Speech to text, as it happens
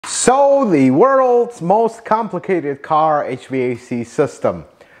So, the world's most complicated car HVAC system.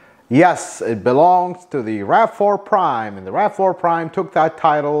 Yes, it belongs to the RAV4 Prime, and the RAV4 Prime took that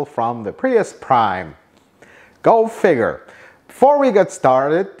title from the Prius Prime. Go figure. Before we get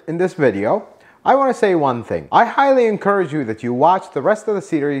started in this video, I want to say one thing. I highly encourage you that you watch the rest of the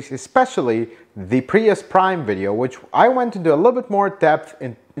series, especially the Prius Prime video, which I went into a little bit more depth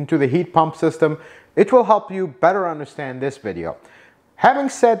into the heat pump system. It will help you better understand this video. Having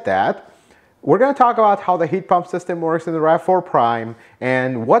said that, we're going to talk about how the heat pump system works in the RAV4 Prime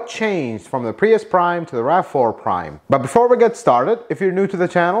and what changed from the Prius Prime to the RAV4 Prime. But before we get started, if you're new to the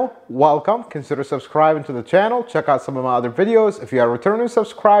channel, welcome. Consider subscribing to the channel. Check out some of my other videos. If you are a returning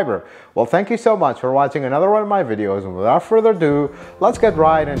subscriber, well, thank you so much for watching another one of my videos. And without further ado, let's get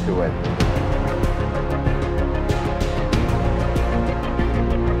right into it.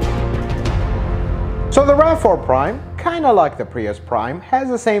 So the RAV4 Prime, kind of like the Prius Prime, has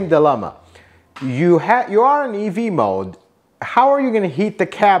the same dilemma. You are in EV mode. How are you going to heat the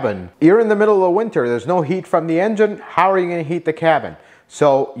cabin? You're in the middle of winter. There's no heat from the engine. How are you going to heat the cabin?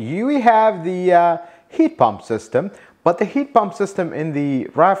 So you have the heat pump system, but the heat pump system in the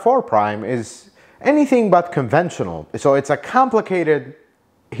RAV4 Prime is anything but conventional. So it's a complicated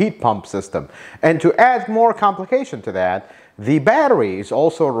heat pump system. And to add more complication to that, the battery is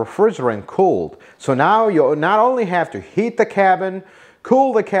also refrigerant cooled. So now you not only have to heat the cabin,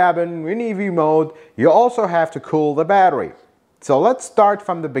 cool the cabin in EV mode, you also have to cool the battery. So let's start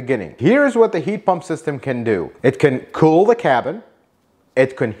from the beginning. Here's what the heat pump system can do. It can cool the cabin,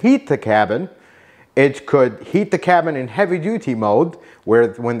 it can heat the cabin, it could heat the cabin in heavy duty mode, where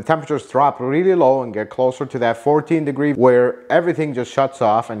when the temperatures drop really low and get closer to that 14 degree where everything just shuts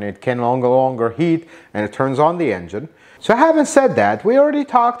off and it can no longer heat and it turns on the engine. So having said that, we already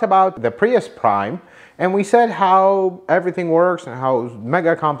talked about the Prius Prime and we said how everything works and how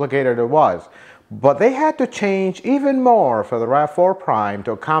mega complicated it was. But they had to change even more for the RAV4 Prime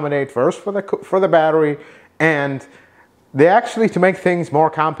to accommodate first for the battery, and they actually to make things more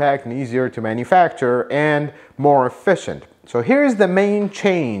compact and easier to manufacture and more efficient. So here's the main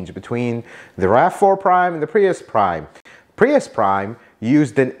change between the RAV4 Prime and the Prius Prime. Prius Prime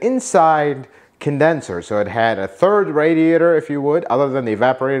used an inside condenser, so it had a third radiator, if you would, other than the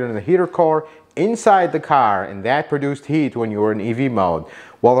evaporator and the heater core, inside the car, and that produced heat when you were in EV mode.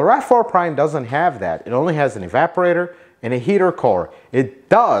 Well, the RAV4 Prime doesn't have that. It only has an evaporator and a heater core. It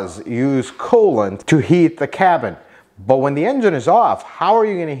does use coolant to heat the cabin. But when the engine is off, how are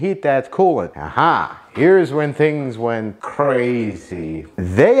you going to heat that coolant? Aha! Here's when things went crazy.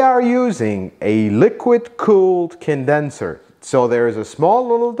 They are using a liquid-cooled condenser. So there is a small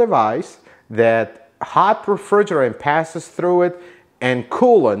little device that hot refrigerant passes through it, and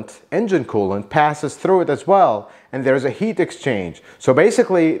coolant, engine coolant, passes through it as well, and there's a heat exchange. So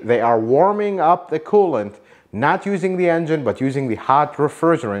basically, they are warming up the coolant, not using the engine, but using the hot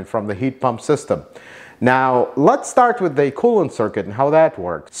refrigerant from the heat pump system. Now, let's start with the coolant circuit and how that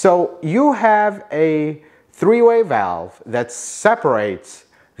works. So you have a three-way valve that separates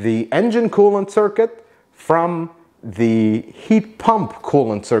the engine coolant circuit from the heat pump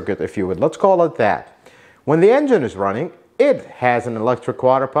coolant circuit, if you would. Let's call it that. When the engine is running, it has an electric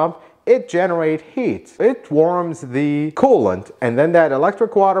water pump. It generates heat. It warms the coolant, and then that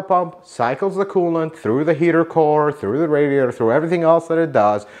electric water pump cycles the coolant through the heater core, through the radiator, through everything else that it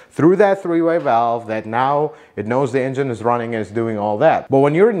does, through that three-way valve that now it knows the engine is running and is doing all that. But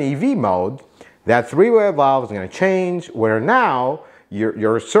when you're in EV mode, that three-way valve is going to change, where now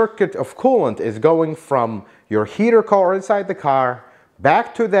your circuit of coolant is going from your heater core inside the car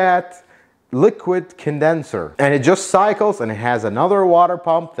back to that liquid condenser, and it just cycles, and it has another water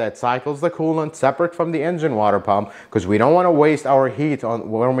pump that cycles the coolant separate from the engine water pump, because we don't want to waste our heat on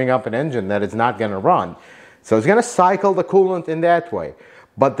warming up an engine that is not going to run. So it's going to cycle the coolant in that way.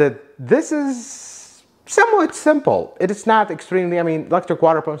 But this is somewhat simple. It is not extremely, I mean, electric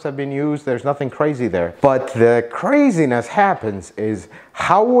water pumps have been used, there's nothing crazy there. But the craziness happens is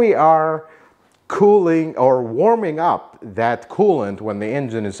how we are cooling or warming up that coolant when the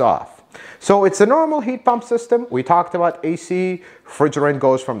engine is off. So it's a normal heat pump system. We talked about AC. Refrigerant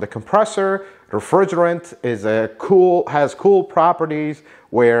goes from the compressor. Refrigerant is has cool properties,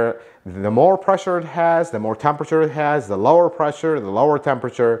 where the more pressure it has, the more temperature it has, the lower pressure, the lower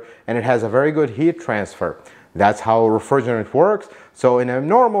temperature, and it has a very good heat transfer. That's how refrigerant works. So in a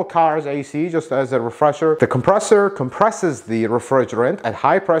normal car's AC, just as a refresher, the compressor compresses the refrigerant at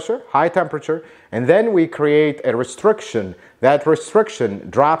high pressure, high temperature, and then we create a restriction. That restriction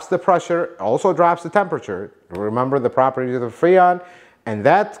drops the pressure, also drops the temperature. Remember the properties of the Freon? And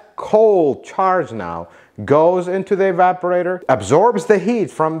that cold charge now goes into the evaporator, absorbs the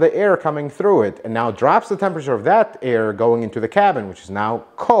heat from the air coming through it, and now drops the temperature of that air going into the cabin, which is now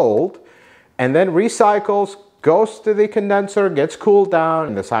cold, and then recycles, goes to the condenser, gets cooled down,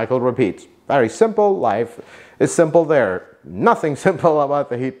 and the cycle repeats. Very simple. Life is simple there. Nothing simple about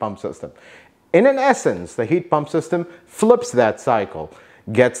the heat pump system. In an essence, the heat pump system flips that cycle,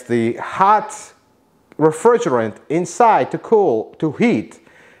 gets the hot refrigerant inside to cool, to heat,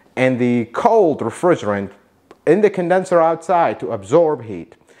 and the cold refrigerant in the condenser outside to absorb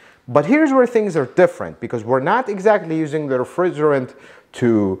heat. But here's where things are different, because we're not exactly using the refrigerant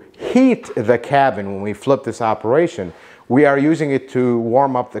to heat the cabin when we flip this operation. We are using it to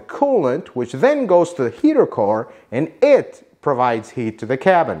warm up the coolant, which then goes to the heater core, and it provides heat to the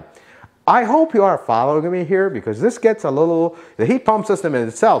cabin. I hope you are following me here, because this gets a little, the heat pump system in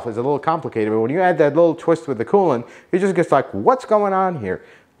itself is a little complicated, but when you add that little twist with the coolant, it just gets like, what's going on here?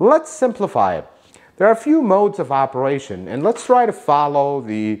 Let's simplify it. There are a few modes of operation, and let's try to follow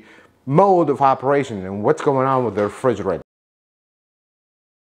the mode of operation and what's going on with the refrigerant.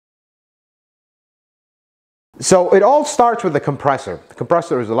 So it all starts with the compressor. The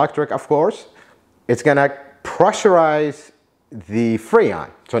compressor is electric, of course. It's going to pressurize the Freon.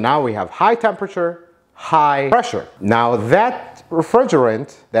 So now we have high temperature, high pressure. Now that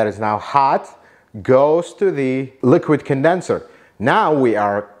refrigerant that is now hot goes to the liquid condenser. Now we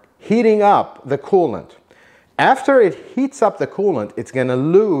are heating up the coolant. After it heats up the coolant, it's going to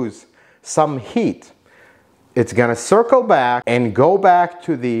lose some heat. It's going to circle back and go back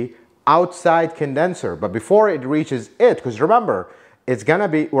to the outside condenser. But before it reaches it, because remember, it's going to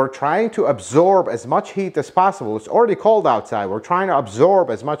be, we're trying to absorb as much heat as possible. It's already cold outside. We're trying to absorb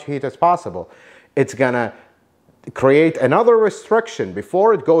as much heat as possible. It's going to create another restriction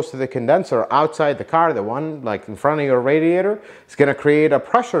before it goes to the condenser outside the car, the one like in front of your radiator. It's going to create a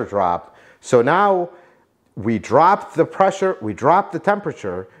pressure drop. So now we drop the pressure, we drop the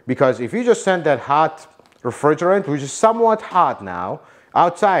temperature, because if you just send that hot refrigerant, which is somewhat hot now,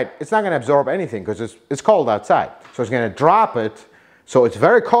 outside, it's not going to absorb anything because it's cold outside. So it's going to drop it. So it's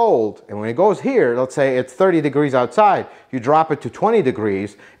very cold, and when it goes here, let's say it's 30 degrees outside, you drop it to 20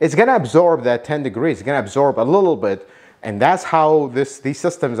 degrees, it's going to absorb that 10 degrees. It's going to absorb a little bit, and that's how these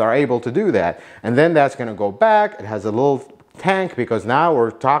systems are able to do that. And then that's going to go back. It has a little tank, because now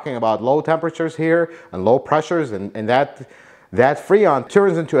we're talking about low temperatures here and low pressures, and that Freon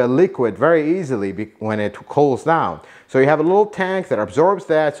turns into a liquid very easily when it cools down. So you have a little tank that absorbs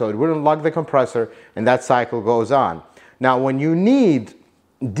that so it wouldn't lug the compressor, and that cycle goes on. Now, when you need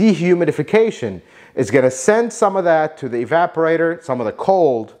dehumidification, it's going to send some of that to the evaporator, some of the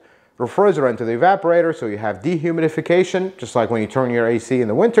cold refrigerant to the evaporator, so you have dehumidification, just like when you turn your AC in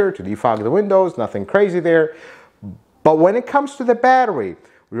the winter to defog the windows, nothing crazy there. But when it comes to the battery,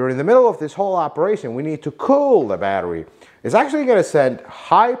 we're in the middle of this whole operation, we need to cool the battery. It's actually going to send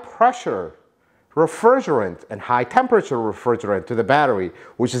high pressure refrigerant and high temperature refrigerant to the battery,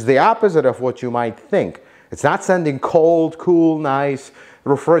 which is the opposite of what you might think. It's not sending cold, cool, nice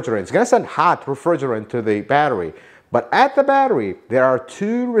refrigerant. It's going to send hot refrigerant to the battery. But at the battery, there are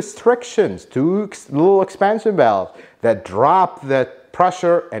two restrictions, two little expansion valves that drop the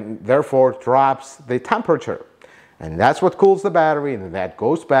pressure and therefore drops the temperature. And that's what cools the battery, and that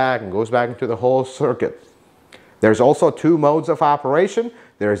goes back into the whole circuit. There's also two modes of operation.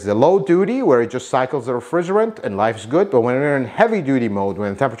 There's the low duty, where it just cycles the refrigerant and life's good. But when you're in heavy duty mode,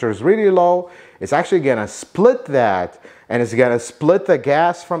 when the temperature is really low, it's actually going to split that, and it's going to split the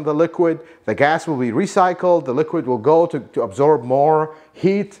gas from the liquid. The gas will be recycled. The liquid will go to absorb more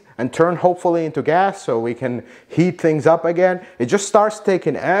heat and turn hopefully into gas, so we can heat things up again. It just starts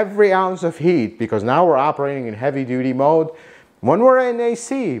taking every ounce of heat, because now we're operating in heavy duty mode. When we're in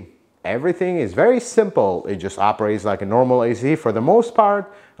AC, everything is very simple. It just operates like a normal AC for the most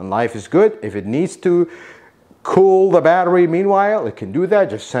part, and life is good. If it needs to cool the battery meanwhile, it can do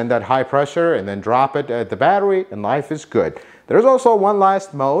that. Just send that high pressure and then drop it at the battery, and life is good. There's also one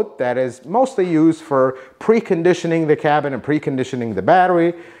last mode that is mostly used for preconditioning the cabin and preconditioning the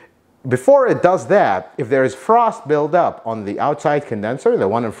battery. Before it does that, if there is frost buildup on the outside condenser, the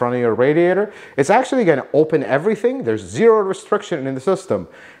one in front of your radiator, it's actually going to open everything. There's zero restriction in the system,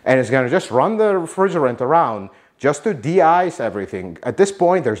 and it's going to just run the refrigerant around just to de-ice everything. At this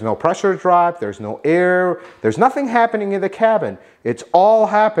point, there's no pressure drop, there's no air, there's nothing happening in the cabin. It's all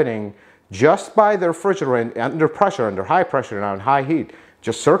happening just by the refrigerant under pressure, under high pressure, and on high heat,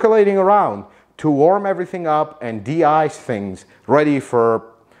 just circulating around to warm everything up and de-ice things, ready for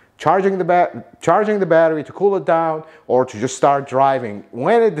charging the battery to cool it down, or to just start driving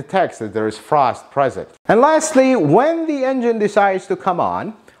when it detects that there is frost present. And lastly, when the engine decides to come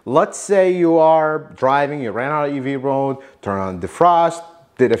on, Let's say you are driving, you ran out of EV mode, turn on defrost,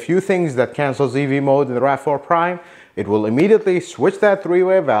 did a few things that cancels EV mode in the RAV4 Prime. It will immediately switch that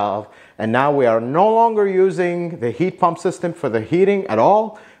three-way valve, and now we are no longer using the heat pump system for the heating at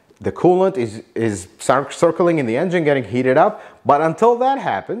all. The coolant is circling in the engine, getting heated up. But until that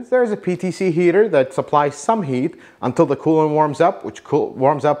happens, there's a PTC heater that supplies some heat until the coolant warms up, which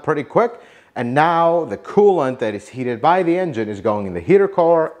warms up pretty quick. And now the coolant that is heated by the engine is going in the heater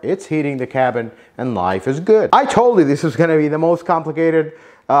core, it's heating the cabin, and life is good. I told you this was going to be the most complicated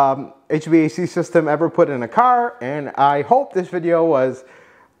HVAC system ever put in a car, and I hope this video was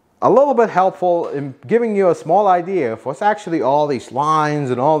a little bit helpful in giving you a small idea of what's actually all these lines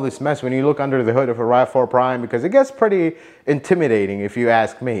and all this mess when you look under the hood of a RAV4 Prime, because it gets pretty intimidating if you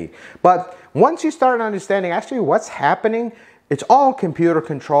ask me. But once you start understanding actually what's happening, it's all computer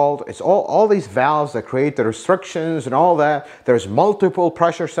controlled. It's all these valves that create the restrictions and all that. There's multiple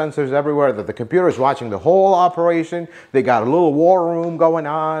pressure sensors everywhere that the computer is watching the whole operation. They got a little war room going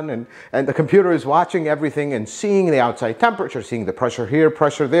on, and the computer is watching everything and seeing the outside temperature, seeing the pressure here,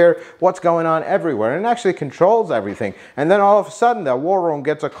 pressure there, what's going on everywhere, and it actually controls everything. And then all of a sudden, the war room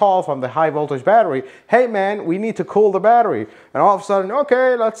gets a call from the high voltage battery. Hey man, we need to cool the battery. And all of a sudden,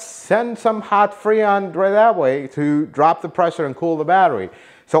 okay, let's send some hot freon right that way to drop the pressure and cool the battery.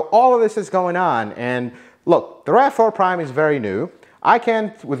 So all of this is going on, and look, the RAV4 Prime is very new. I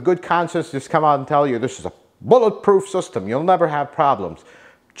can't with good conscience just come out and tell you this is a bulletproof system. You'll never have problems.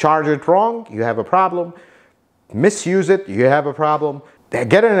 Charge it wrong, you have a problem. Misuse it, you have a problem.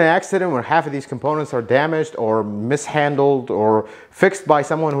 Get in an accident where half of these components are damaged or mishandled or fixed by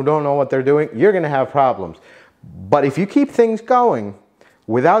someone who don't know what they're doing, you're going to have problems. But if you keep things going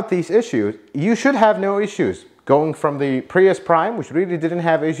without these issues, you should have no issues. Going from the Prius Prime, which really didn't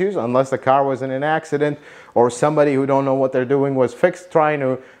have issues unless the car was in an accident or somebody who don't know what they're doing was trying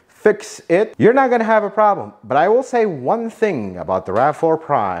to fix it, you're not going to have a problem. But I will say one thing about the RAV4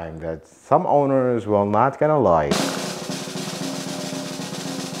 Prime that some owners will not going to like.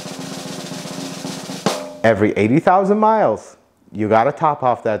 Every 80,000 miles, you got to top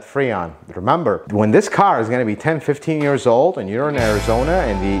off that Freon. Remember, when this car is going to be 10, 15 years old and you're in Arizona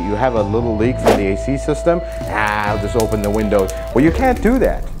and you have a little leak from the AC system, I'll just open the windows. Well, you can't do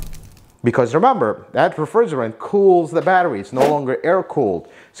that. Because remember, that refrigerant cools the battery. It's no longer air cooled.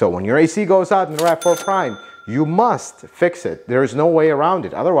 So when your AC goes out in the RAV4 Prime, you must fix it. There's no way around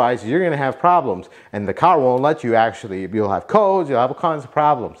it. Otherwise, you're going to have problems. And the car won't let you actually, you'll have codes, you'll have all kinds of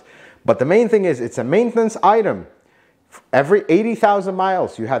problems. But the main thing is, it's a maintenance item. Every 80,000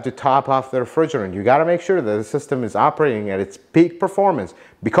 miles, you have to top off the refrigerant. You got to make sure that the system is operating at its peak performance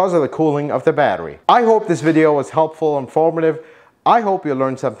because of the cooling of the battery. I hope this video was helpful, informative. I hope you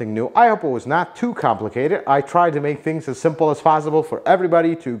learned something new. I hope it was not too complicated. I tried to make things as simple as possible for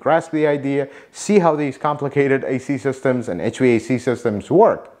everybody to grasp the idea, see how these complicated AC systems and HVAC systems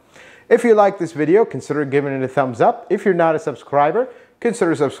work. If you like this video, consider giving it a thumbs up. If you're not a subscriber,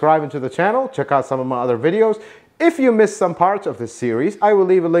 consider subscribing to the channel. Check out some of my other videos. If you missed some parts of this series, I will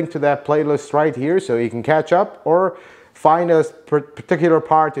leave a link to that playlist right here so you can catch up or find a particular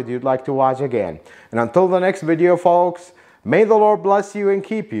part that you'd like to watch again. And until the next video, folks, may the Lord bless you and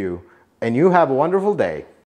keep you, and you have a wonderful day.